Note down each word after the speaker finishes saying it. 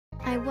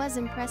I was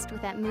impressed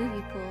with that move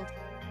you pulled.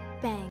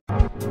 Bang.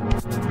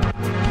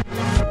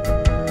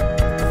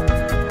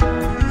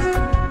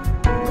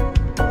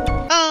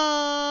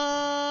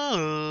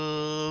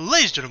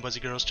 Ladies and gentlemen, boys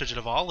and girls, children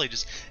of all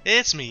ages,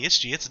 it's me, it's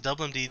G, it's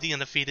Double MD, the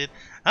undefeated,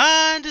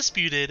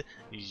 undisputed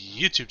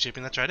YouTube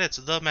champion. That's right, it's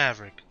the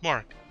Maverick,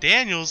 Mark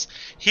Daniels,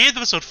 here with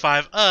episode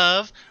 5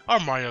 of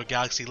our Mario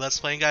Galaxy Let's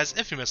Play. And guys,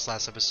 if you missed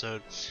last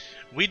episode,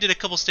 we did a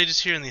couple stages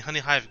here in the Honey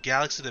Hive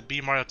Galaxy, the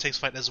B Mario Takes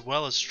Flight, as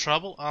well as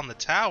Trouble on the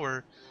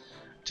Tower.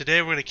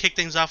 Today we're going to kick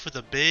things off with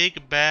a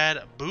big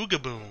bad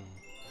Bugaboom.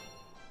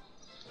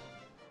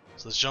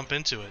 So let's jump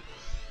into it.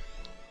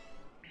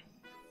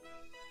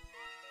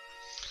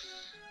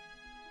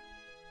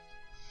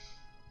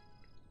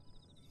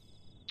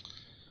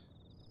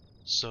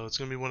 So it's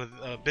going to be one of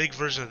a big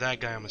version of that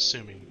guy, I'm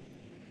assuming.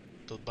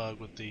 The bug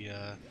with the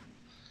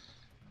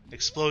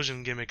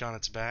explosion gimmick on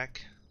its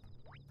back.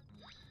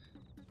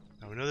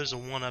 Now we know there's a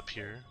one up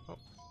here. Oh, be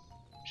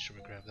sure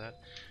we grab that.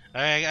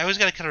 I always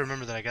got to kind of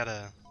remember that I got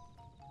to...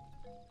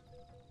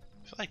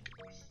 I feel like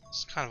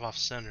it's kind of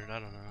off-centered, I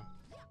don't know.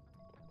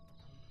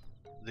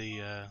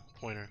 The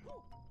pointer.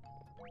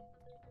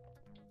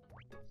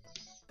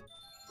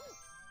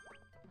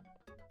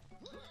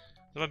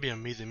 That might be a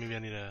me thing. Maybe I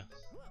need to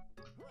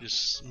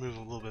just move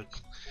a little bit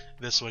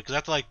this way, because I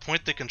have to like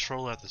point the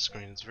controller at the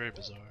screen. It's very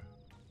bizarre.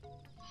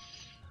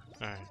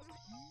 Alright.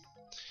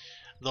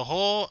 The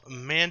whole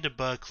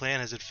Mandibug clan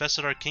has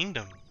infested our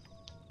kingdom.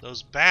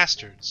 Those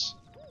bastards.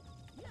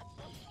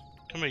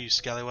 Come here, you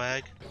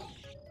scallywag.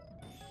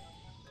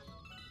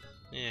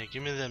 Yeah,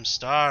 give me them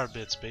star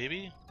bits,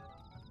 baby.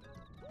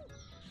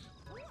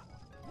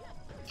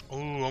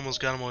 Ooh, almost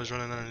got him while he's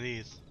running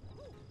underneath.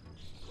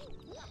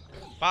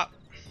 Bop.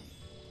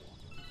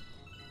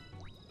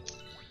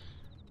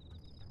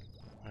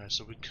 Alright,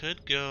 so we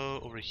could go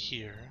over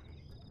here.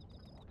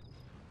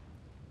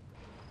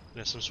 We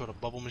got some sort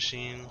of bubble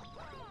machine.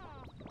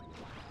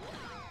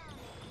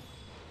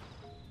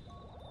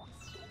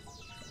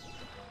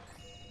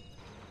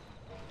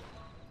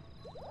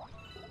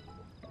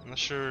 I'm not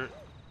sure.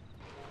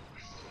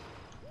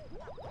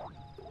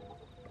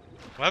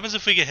 What happens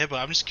if we get hit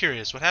by? I'm just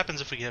curious. What happens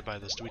if we get hit by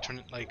this? Do we turn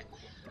it like?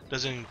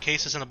 Does it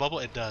encase us in a bubble?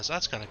 It does.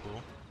 That's kind of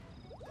cool.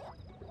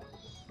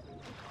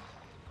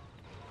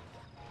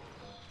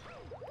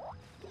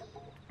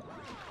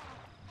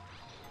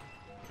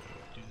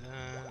 Do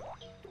that.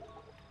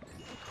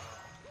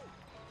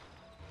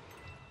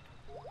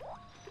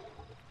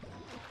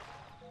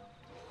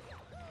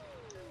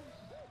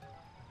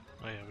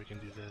 Oh yeah, we can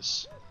do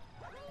this.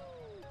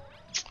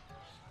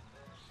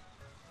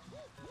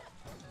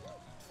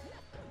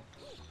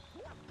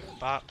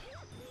 Bop.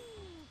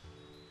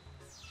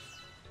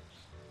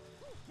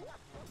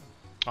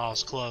 Oh,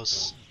 it's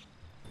close.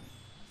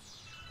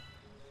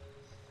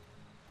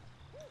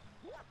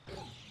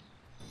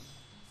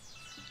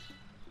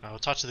 We'll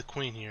talk to the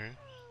queen here.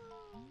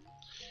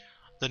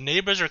 The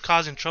neighbors are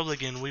causing trouble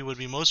again. We would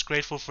be most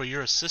grateful for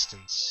your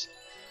assistance.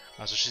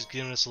 So she's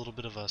giving us a little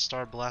bit of a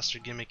Star Blaster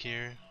gimmick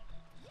here.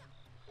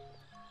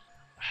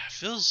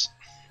 Feels...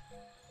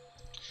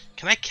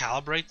 Can I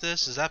calibrate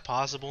this? Is that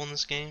possible in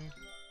this game?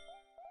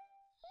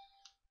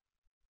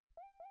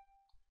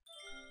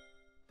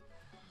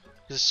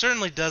 It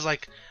certainly does,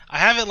 like, I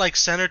have it like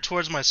centered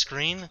towards my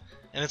screen,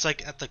 and it's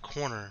like at the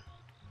corner.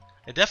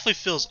 It definitely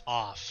feels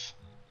off.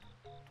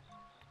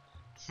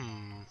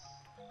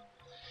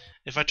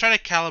 If I try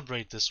to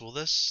calibrate this, will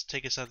this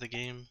take us out of the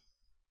game?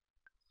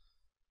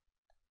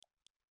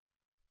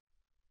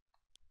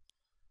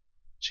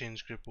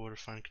 Change grip order,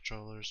 find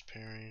controllers,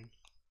 pairing.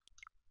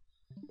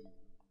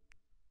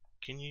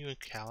 Can you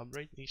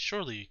calibrate?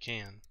 Surely you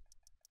can.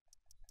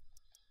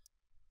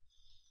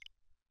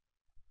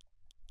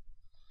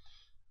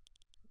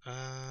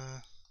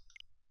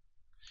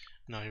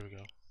 No, here we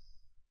go.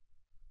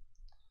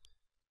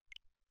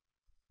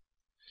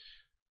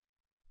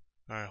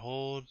 Alright,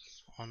 hold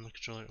on the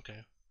controller,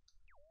 okay.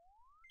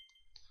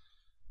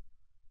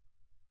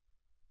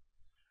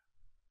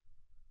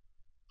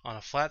 On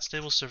a flat,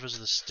 stable surface of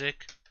the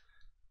stick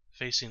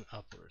facing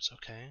upwards,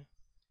 okay.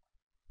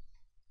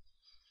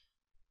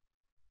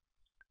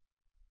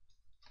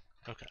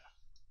 Okay.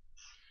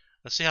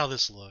 Let's see how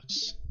this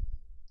looks.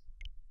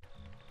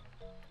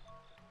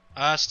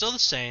 Still the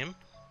same.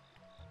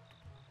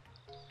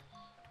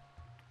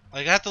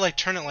 Like, I have to like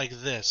turn it like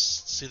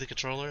this. See the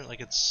controller? Like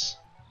it's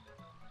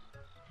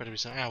to be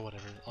something.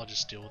 Whatever. I'll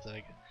just deal with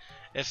it.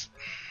 If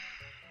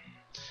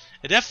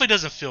it definitely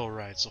doesn't feel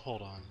right, so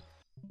hold on.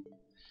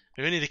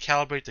 Maybe I need to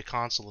calibrate the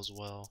console as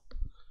well.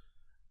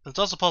 It's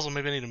also a puzzle.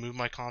 Maybe I need to move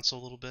my console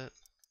a little bit.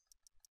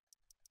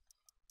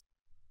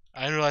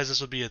 I didn't realize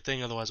this would be a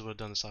thing. Otherwise, I would have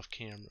done this off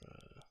camera.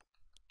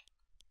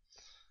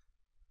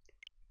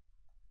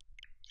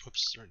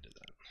 Oops, already did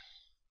that.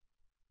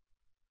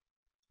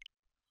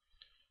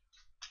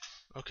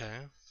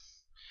 Okay.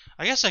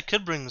 I guess I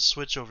could bring the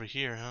Switch over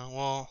here, huh?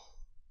 Well,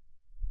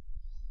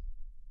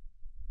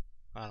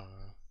 I don't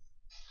know.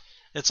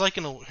 It's like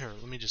in a... Here,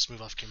 let me just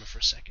move off camera for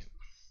a second.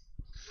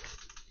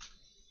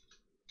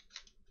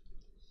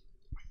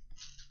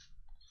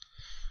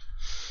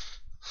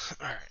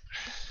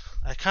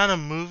 kind of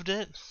moved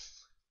it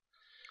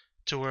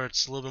to where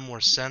it's a little bit more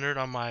centered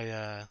on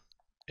my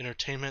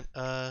entertainment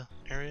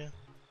area.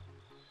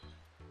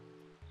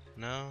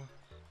 No,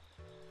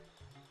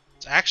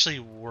 it's actually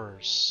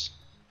worse.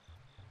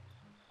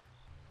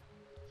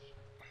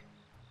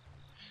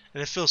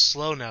 And it feels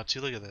slow now too.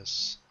 Look at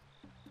this.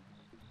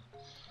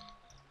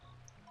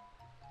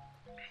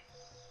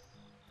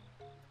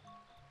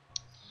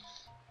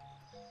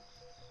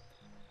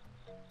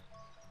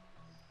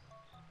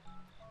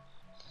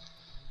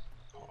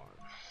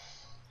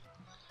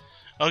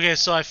 Okay,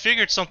 so I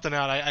figured something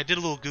out. I did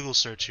a little Google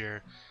search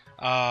here.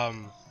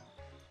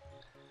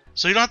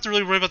 So you don't have to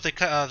really worry about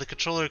the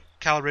controller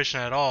calibration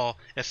at all.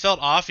 It felt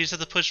off. You just have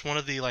to push one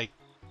of the like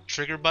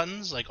trigger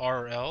buttons, like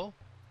R or L.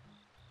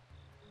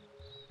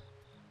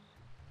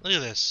 Look at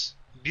this.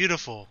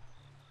 Beautiful.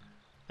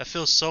 That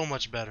feels so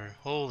much better.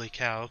 Holy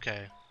cow,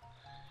 okay.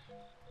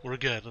 We're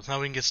good. Now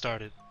we can get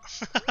started.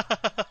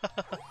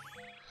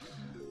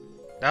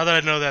 Now that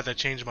I know that, that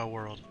changed my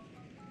world.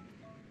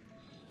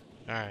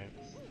 Alright.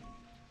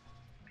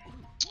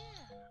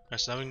 Alright,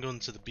 so now we can go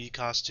into the bee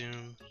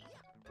costume.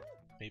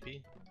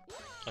 Maybe? Oh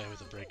yeah, we have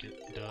to break it.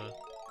 Duh.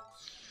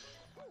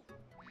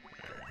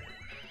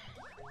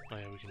 Oh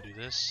yeah, we can do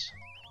this.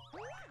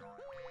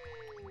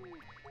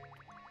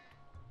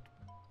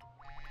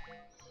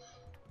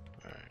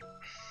 Alright.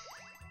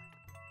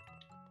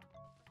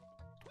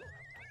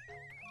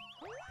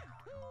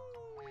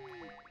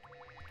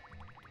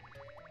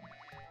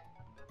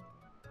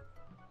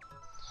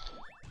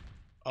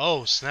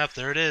 Oh, snap,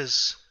 there it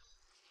is.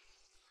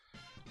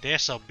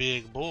 That's a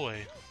big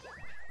boy.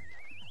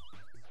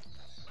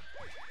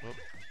 Whoop.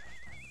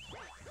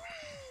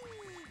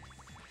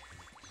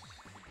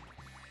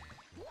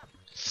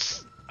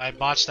 I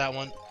botched that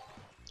one.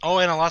 Oh,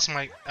 and I lost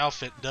my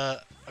outfit. Duh.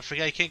 I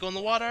forgot you can't go in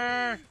the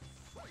water.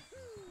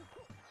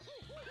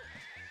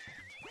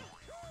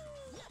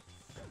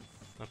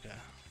 Okay.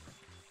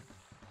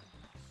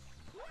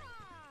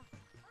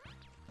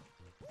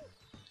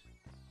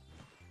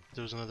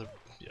 There was another.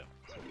 Yeah.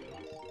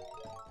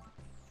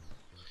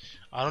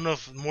 I don't know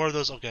if more of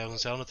those. Okay, I was gonna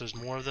say I don't know if there's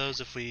more of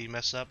those if we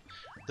mess up.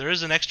 There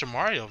is an extra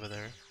Mario over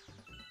there.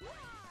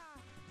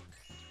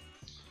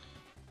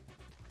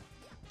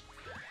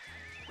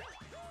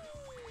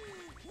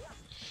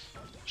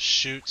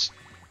 Shoot.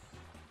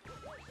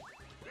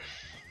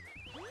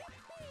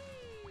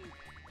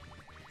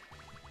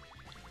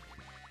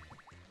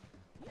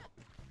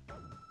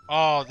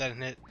 Oh, that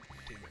hit.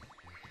 Damn it.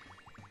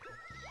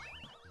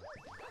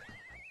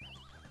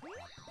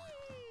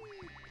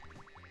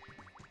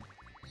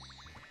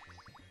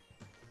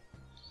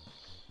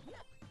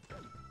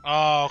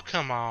 Oh,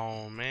 come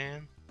on,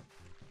 man.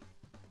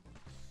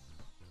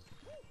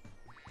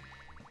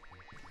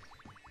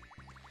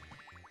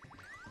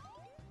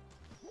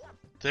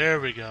 There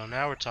we go.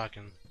 Now we're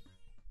talking.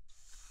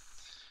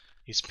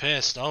 He's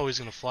pissed. Oh, he's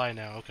gonna fly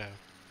now. Okay.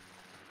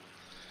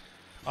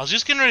 I was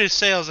just getting ready to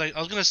say. I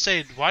was gonna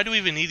say, why do we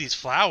even need these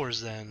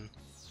flowers then?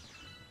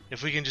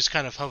 If we can just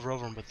kind of hover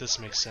over them, but this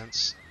makes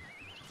sense.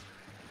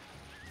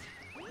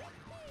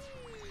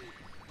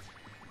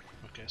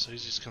 Okay, so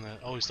he's just gonna.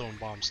 Oh, he's throwing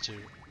bombs too.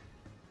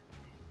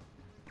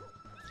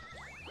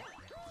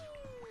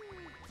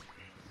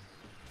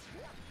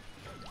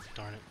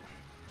 Darn it.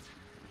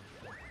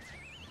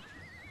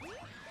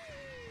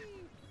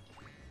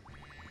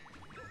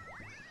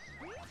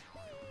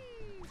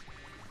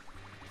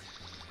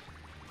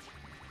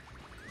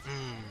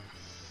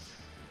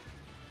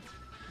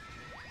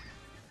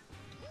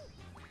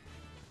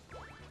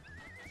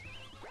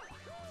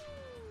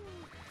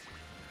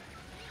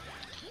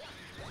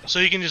 So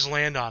you can just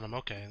land on him.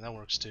 Okay, that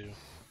works too.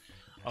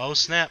 Oh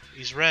snap,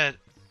 he's red.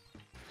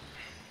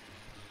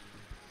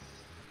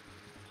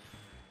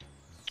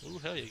 Ooh,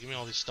 hell yeah, give me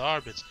all these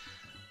star bits.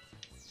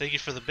 Thank you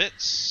for the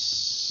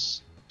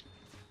bits.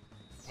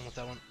 I want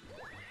that one.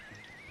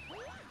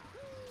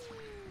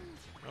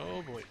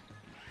 Oh boy.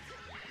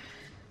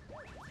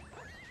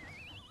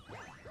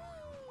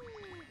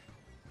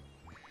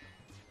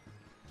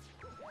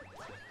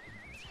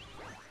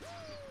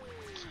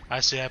 I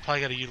see, I probably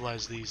gotta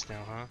utilize these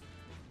now, huh?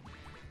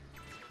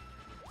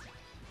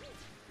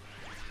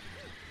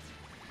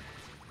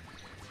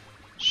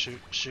 Shoot,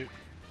 shoot.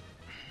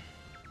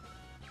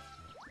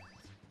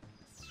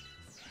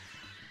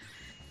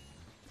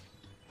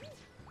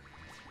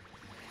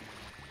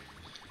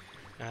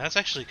 Yeah, that's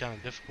actually kind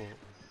of difficult.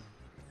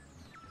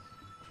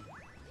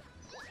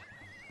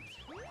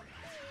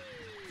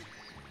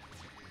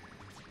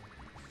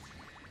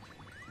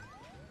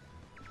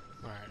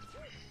 Alright.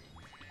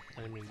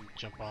 I didn't mean to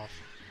jump off.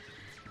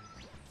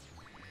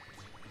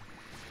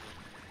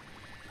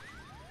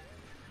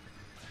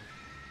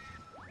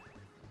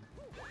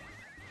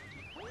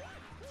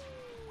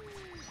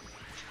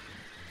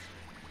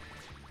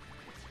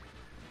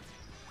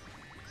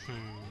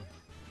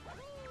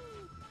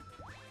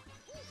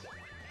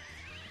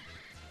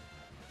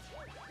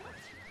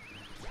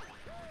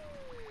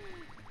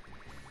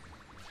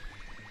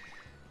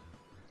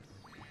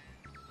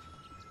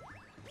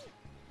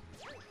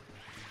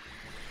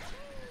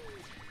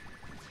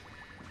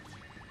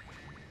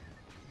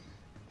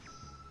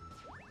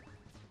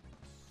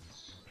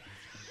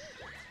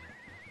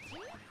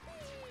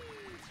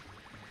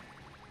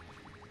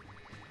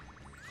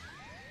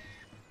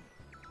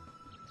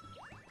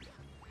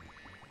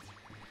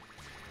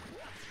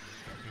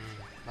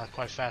 Not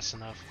quite fast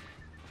enough.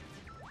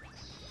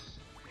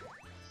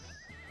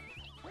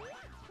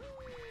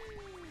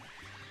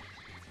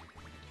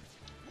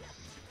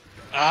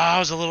 Ah, I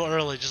was a little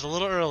early. Just a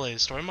little early.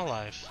 Story of my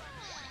life.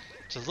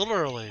 Just a little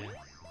early.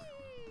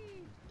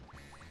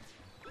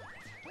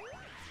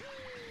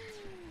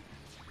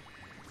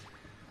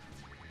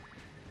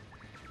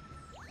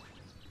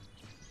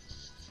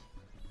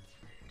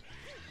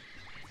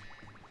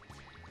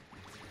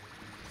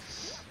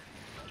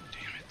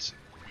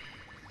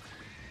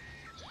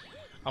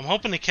 I'm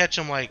hoping to catch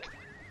him like...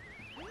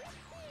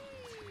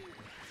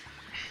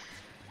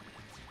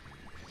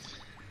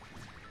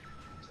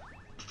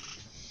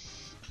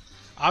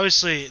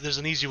 Obviously, there's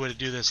an easy way to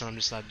do this and I'm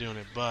just not doing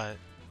it, but...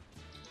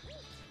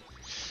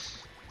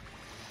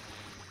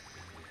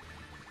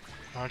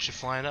 Aren't you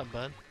flying up,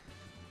 bud?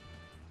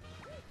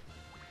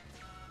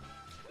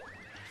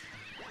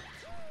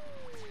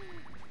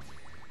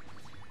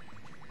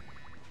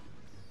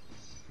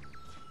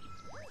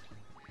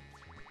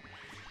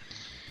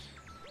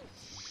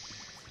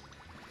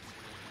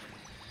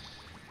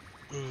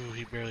 Ooh,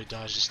 he barely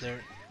dodged us there.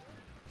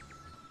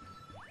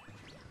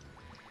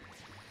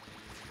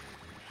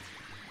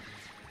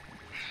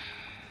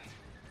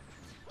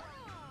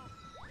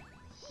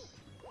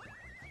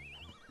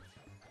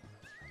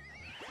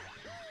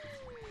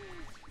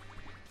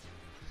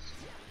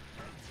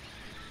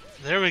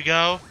 There we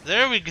go.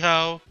 There we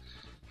go.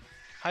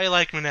 How you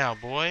like me now,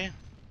 boy?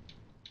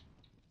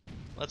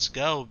 Let's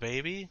go,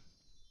 baby.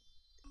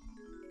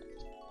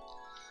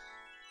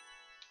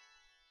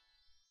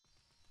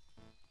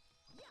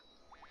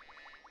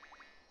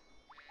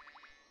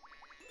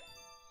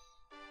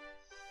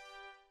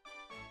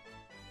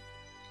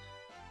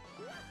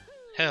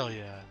 Hell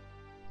yeah.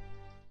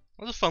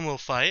 That was a fun little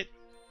fight.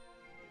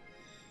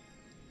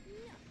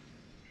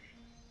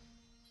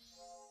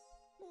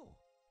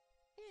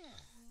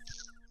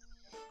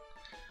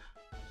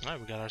 Alright,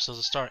 we got ourselves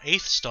a star.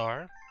 8th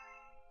star.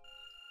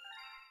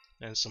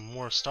 And some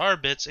more star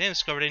bits and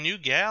discovered a new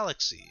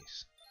galaxy.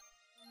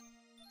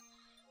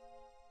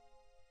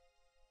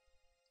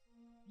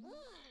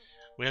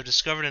 We have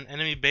discovered an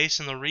enemy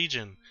base in the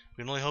region.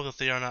 We can only hope that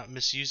they are not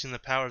misusing the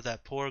power of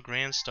that poor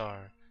grand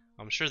star.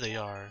 I'm sure they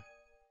are.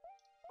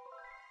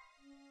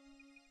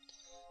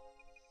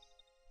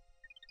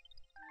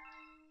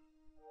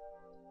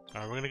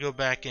 Alright, we're gonna go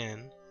back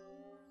in.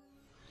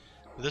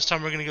 But this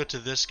time we're gonna go to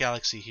this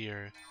galaxy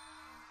here.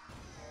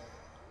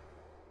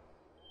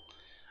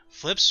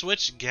 Flip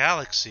Switch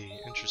Galaxy.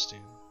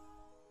 Interesting.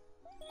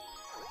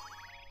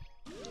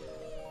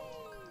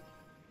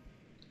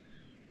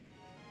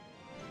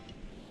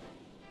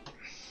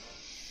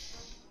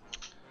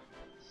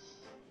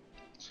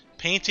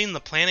 Painting the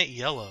planet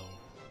yellow.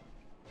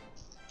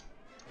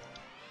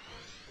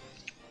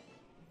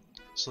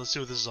 So let's see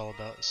what this is all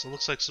about. So it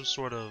looks like some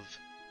sort of...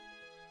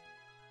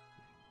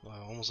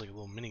 Wow, almost like a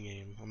little mini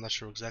game. I'm not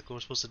sure exactly what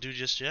we're supposed to do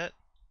just yet.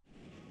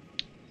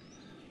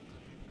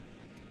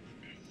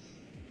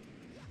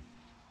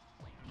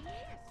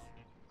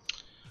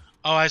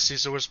 Oh, I see.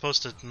 So we're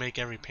supposed to make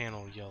every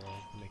panel yellow.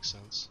 Makes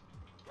sense.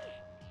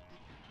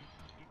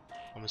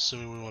 I'm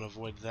assuming we want to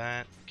avoid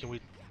that. Can we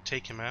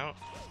take him out?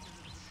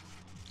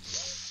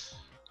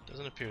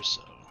 Doesn't appear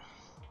so.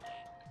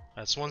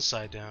 That's one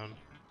side down.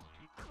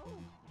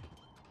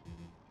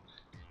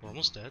 We're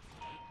almost dead.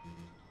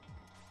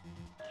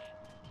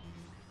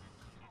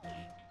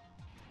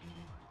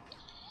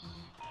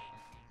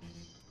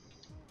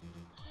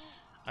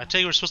 I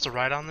take it we're supposed to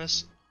ride on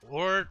this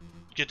or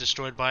get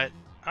destroyed by it.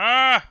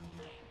 Ah!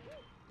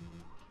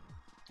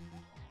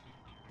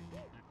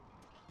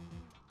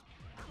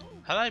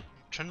 How did I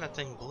turn that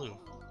thing blue?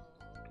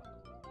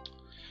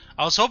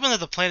 I was hoping that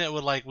the planet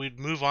would like we'd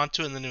move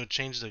onto it and then it would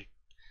change the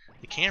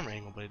camera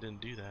angle, but it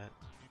didn't do that.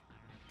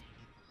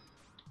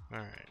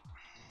 Alright.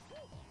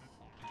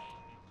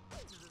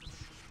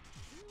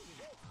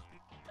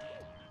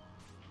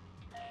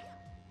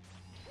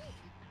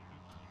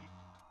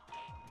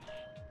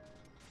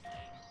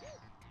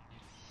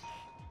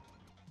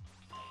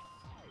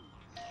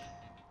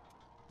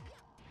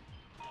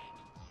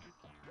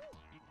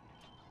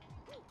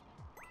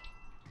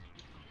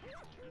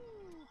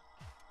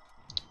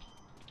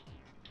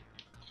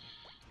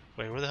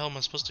 Wait, where the hell am I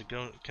supposed to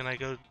go? Can I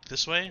go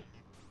this way?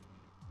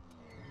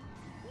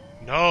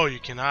 No, you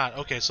cannot.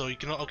 Okay, so you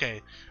can.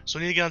 Okay, so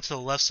we need to get onto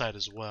the left side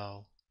as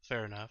well.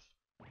 Fair enough.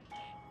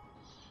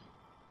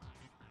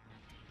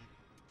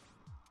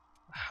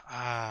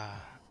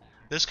 Ah,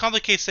 this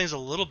complicates things a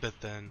little bit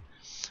then.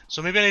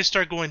 So maybe I need to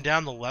start going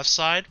down the left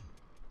side.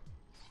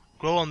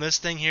 Go on this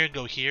thing here.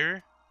 Go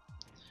here.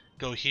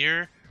 Go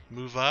here.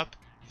 Move up.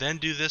 Then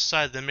do this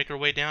side. Then make our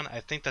way down. I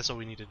think that's what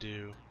we need to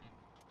do.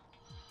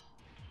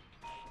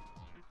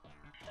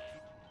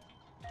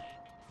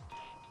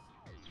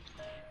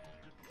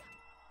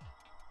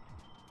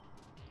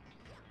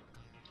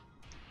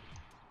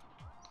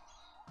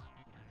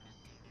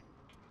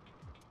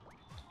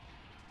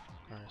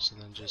 Alright, so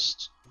then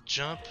just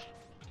jump.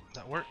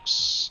 That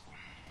works.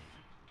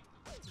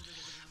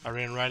 I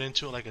ran right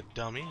into it like a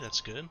dummy. That's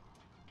good.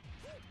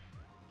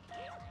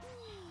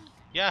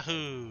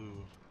 Yahoo!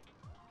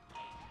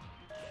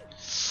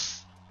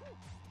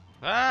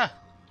 Ah!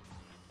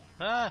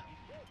 Ah!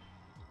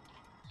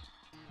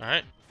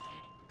 Alright.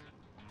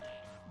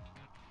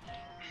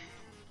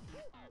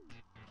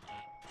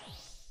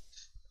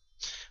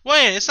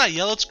 Wait, it's not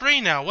yellow, it's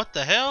green now. What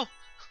the hell?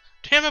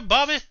 Damn it,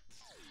 Bobby!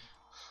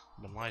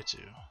 I've been lied to.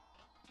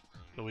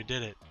 But we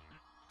did it.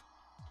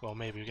 Well,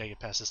 maybe we gotta get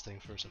past this thing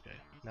first. Okay,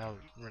 now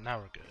we're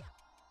good.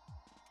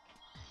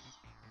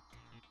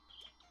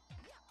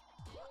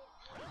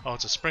 Oh,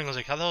 it's a spring. I was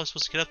like, how the hell am I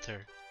supposed to get up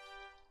there?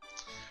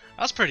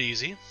 That was pretty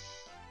easy.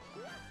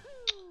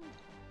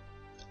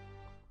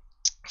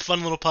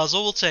 Fun little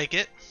puzzle. We'll take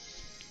it.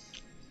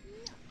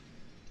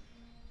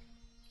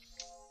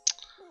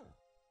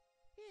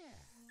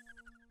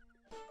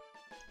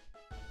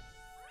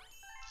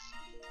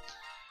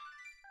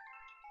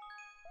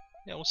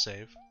 Yeah, we'll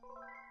save.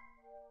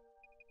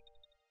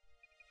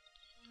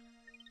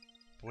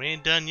 We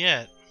ain't done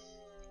yet.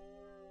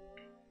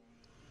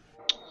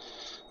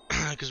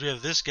 Because we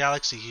have this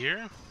galaxy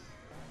here.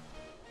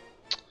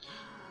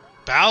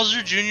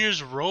 Bowser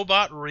Jr.'s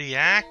robot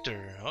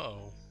reactor.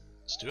 Uh-oh.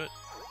 Let's do it.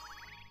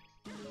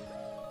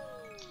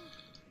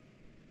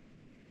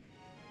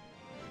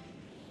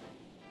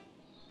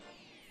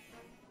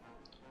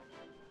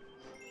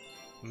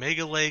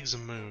 Mega Legs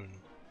Moon.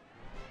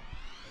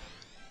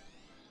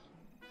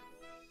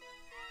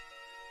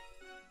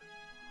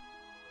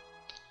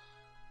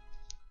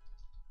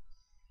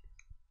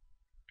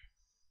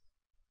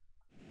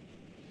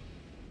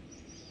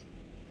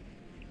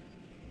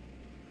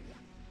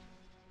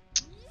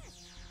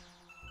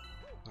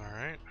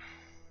 Alright.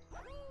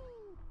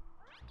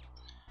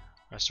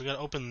 Alright, so we gotta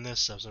open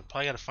this up, so I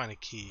probably gotta find a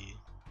key.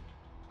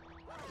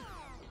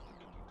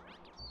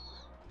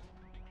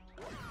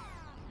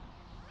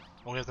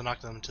 Oh, we have to knock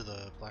them into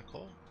the black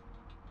hole?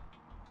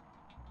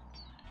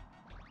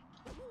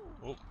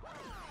 Oh.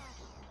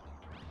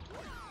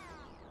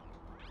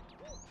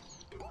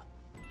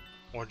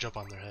 Or jump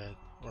on their head.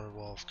 Or,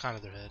 well, kind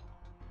of their head.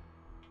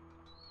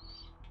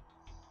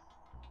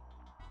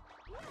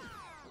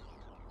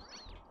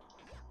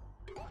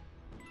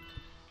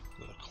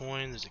 Another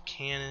coin, there's a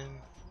cannon.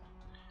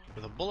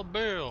 With a bullet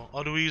barrel.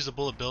 Oh, do we use the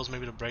bullet bills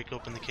maybe to break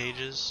open the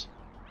cages?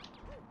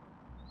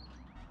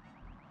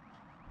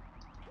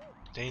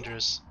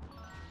 Dangerous.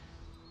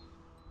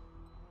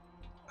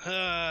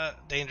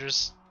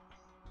 Dangerous.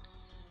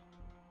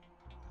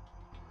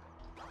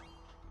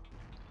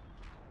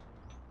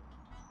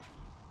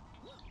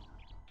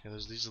 Yeah,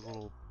 there's these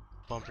little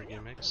bumper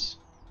gimmicks.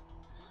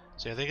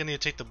 So yeah, I think I need to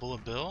take the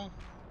bullet bill.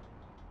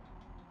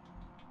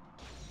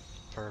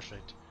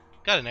 Perfect.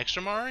 Got an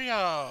extra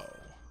Mario!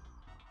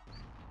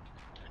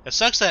 It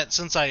sucks that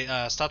since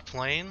I stopped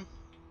playing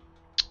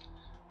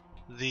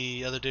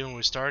the other day when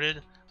we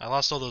started, I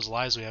lost all those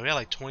lives we had. We had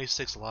like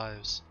 26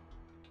 lives.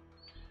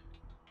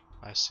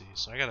 I see.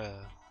 So I gotta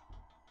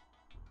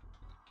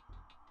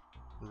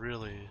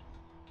really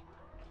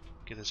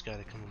get this guy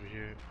to come over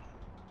here.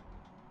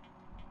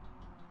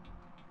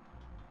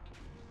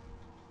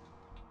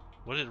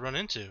 What did it run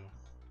into?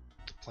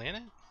 The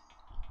planet?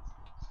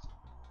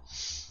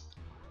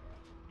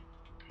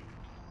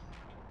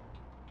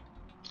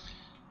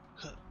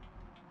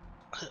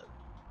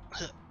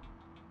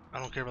 I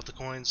don't care about the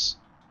coins.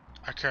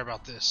 I care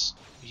about this.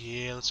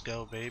 Yeah, let's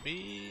go,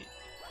 baby.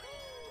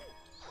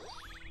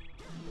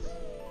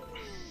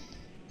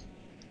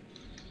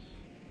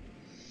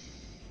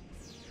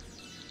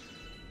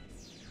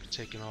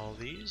 Taking all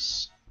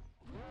these.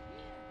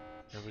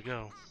 There we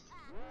go.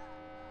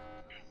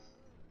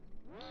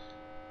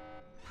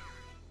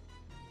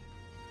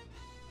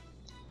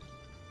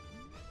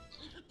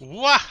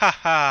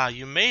 Wahaha!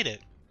 You made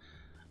it.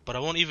 But I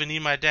won't even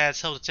need my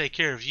dad's help to take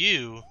care of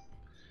you.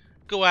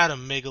 Go at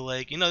him, Mega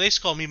Leg. You know, they used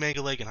to call me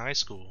Mega Leg in high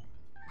school.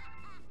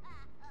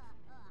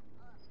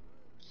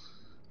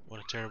 What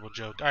a terrible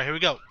joke. Alright, here we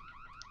go.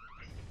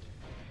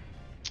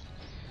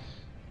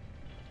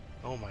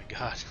 Oh my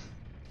god.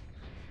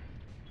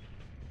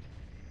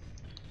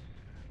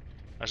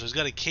 Alright, so he's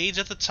got a cage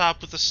at the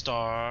top with a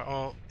star.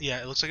 Oh,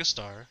 yeah, it looks like a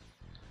star.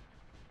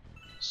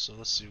 So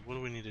let's see, what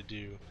do we need to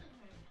do?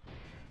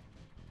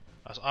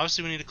 So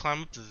obviously we need to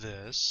climb up to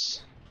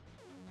this.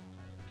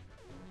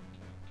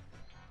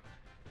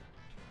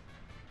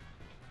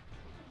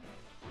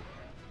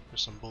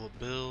 There's some bullet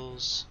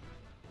bills.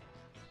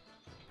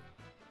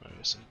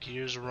 Alright, some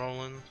gears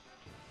rolling.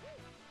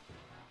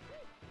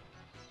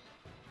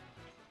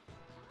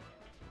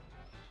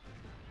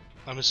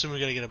 I'm assuming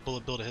we gotta get a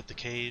bullet bill to hit the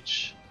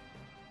cage.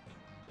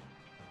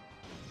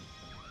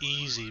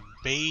 Easy,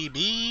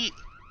 baby!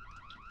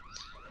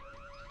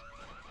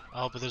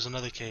 Oh, but there's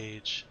another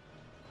cage.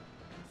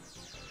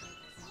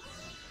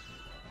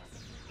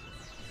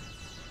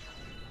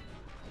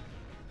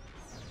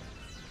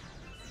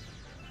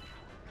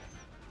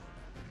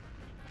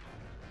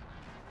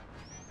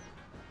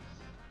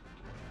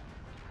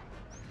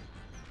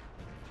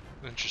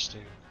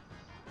 Interesting.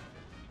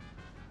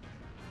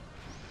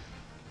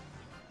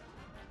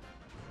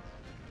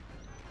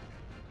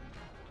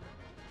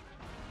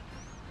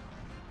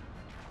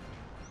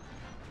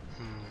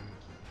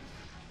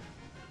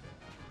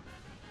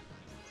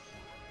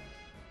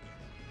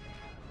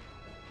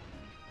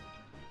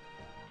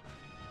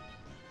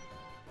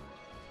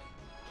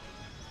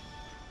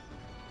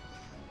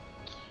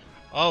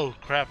 Oh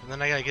crap, and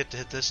then I gotta get to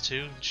hit this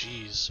too?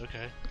 Jeez,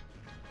 okay.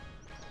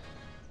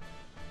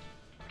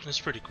 That's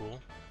pretty cool.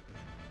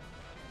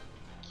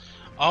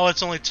 Oh,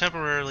 it's only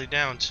temporarily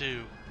down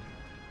too.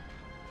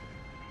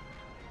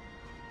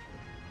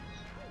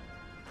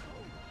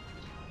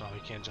 Oh,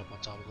 you can't jump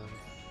on top of them.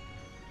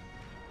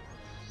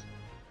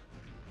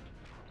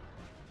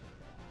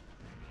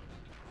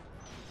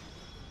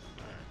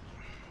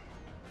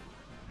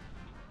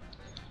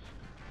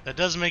 That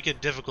does make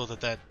it difficult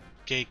that that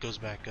gate goes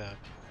back up.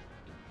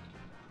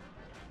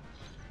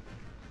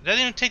 Did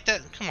I even take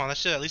that? Come on, that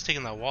should have at least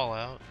taken that wall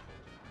out.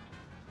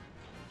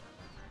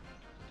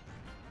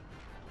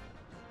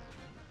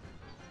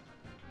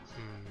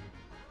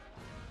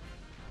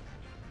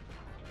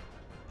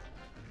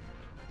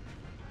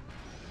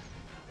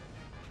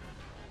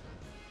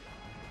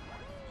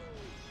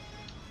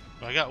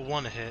 Well, I got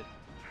one hit.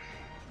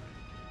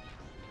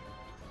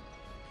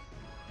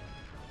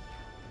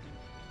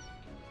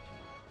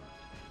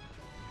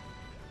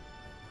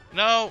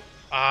 No!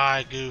 Ah,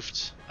 I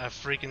goofed. I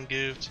freaking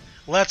goofed.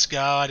 Let's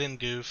go, I didn't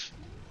goof.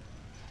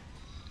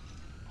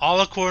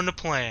 All according to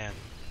plan.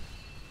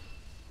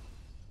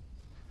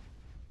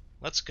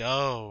 Let's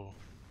go.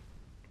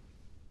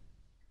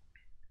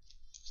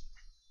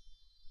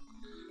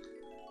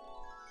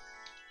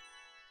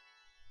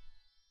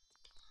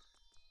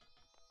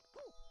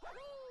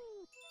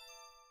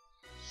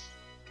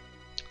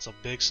 It's a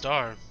big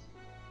star.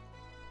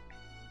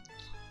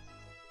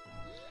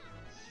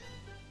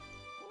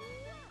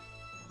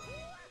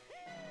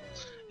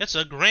 It's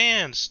a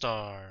grand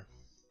star.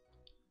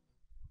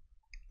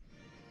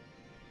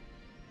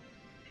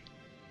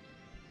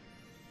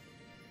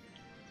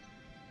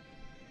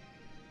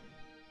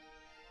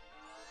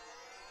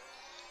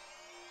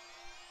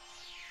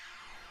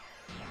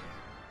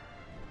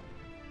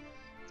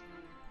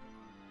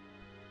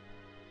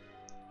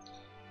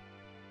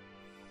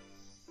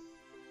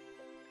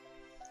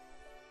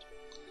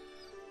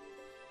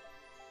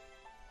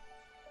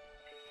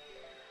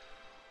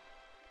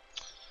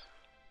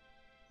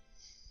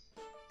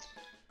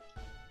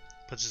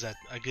 Puts us at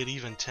a good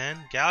even 10.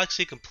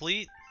 Galaxy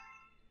complete.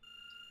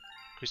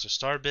 Increase our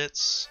star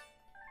bits.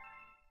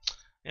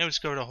 And we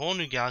discovered a whole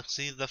new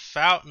galaxy, the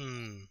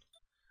Fountain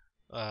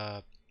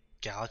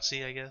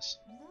Galaxy, I guess.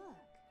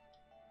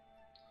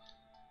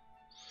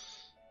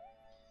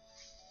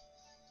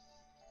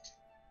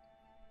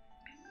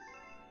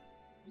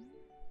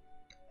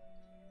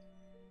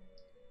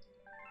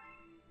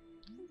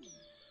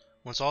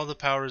 Once all the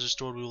power is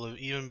restored, we will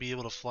even be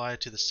able to fly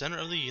to the center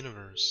of the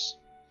universe.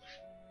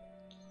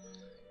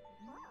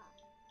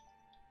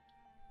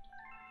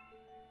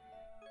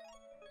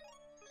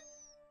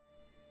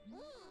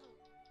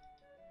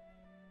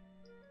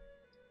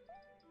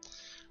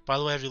 By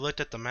the way, have you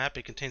looked at the map?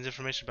 It contains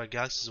information about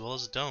galaxies as well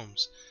as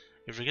domes.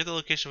 If you forget the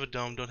location of a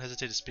dome, don't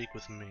hesitate to speak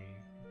with me.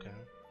 Okay.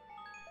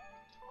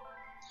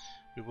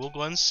 We will go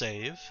ahead and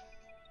save.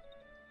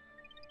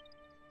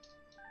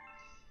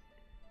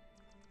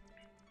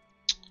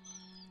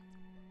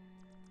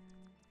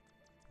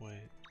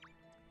 Wait.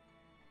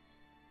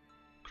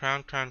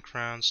 Crown, crown,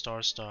 crown,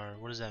 star, star.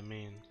 What does that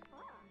mean?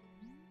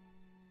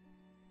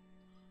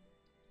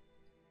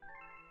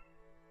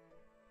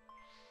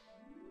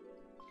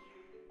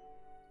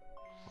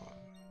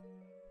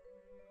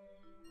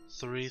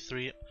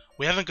 Three.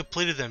 We haven't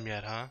completed them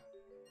yet, huh?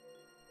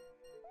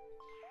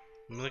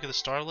 Let me look at the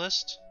star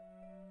list.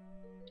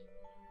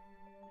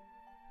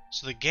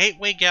 So the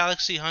Gateway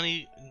Galaxy,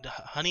 Honey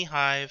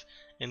Hive,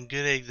 and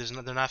Good Egg,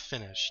 they're not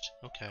finished.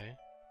 Okay.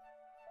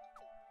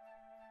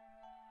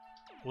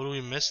 What do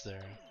we miss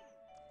there?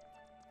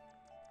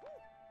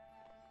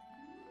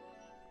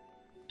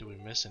 Do we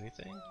miss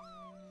anything?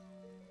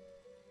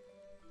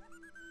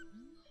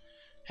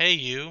 Hey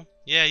you!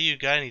 Yeah, you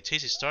got any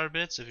tasty star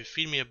bits? If you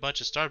feed me a bunch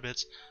of star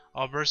bits,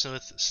 I'll burst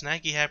with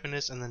snacky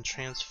happiness and then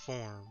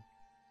transform.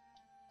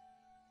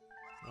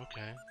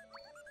 Okay.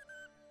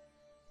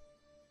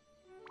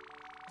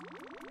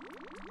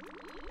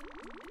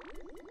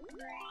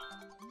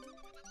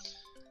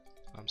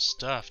 I'm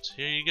stuffed.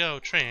 Here you go.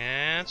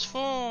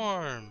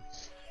 Transform!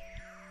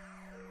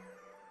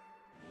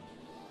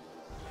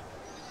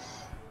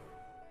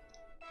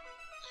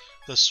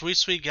 The sweet,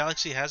 sweet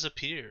galaxy has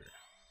appeared.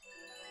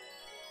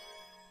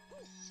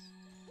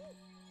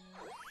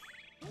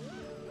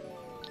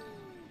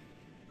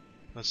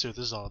 Let's see what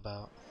this is all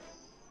about.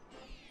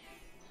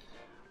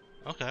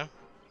 Okay.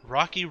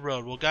 Rocky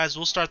Road. Well, guys,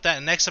 we'll start that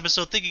in the next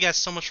episode. Thank you guys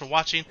so much for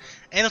watching.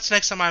 And until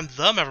next time, I'm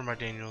the Maverick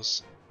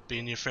Daniels.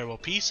 Bidding you farewell,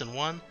 peace, and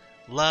one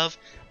love.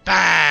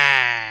 Bye!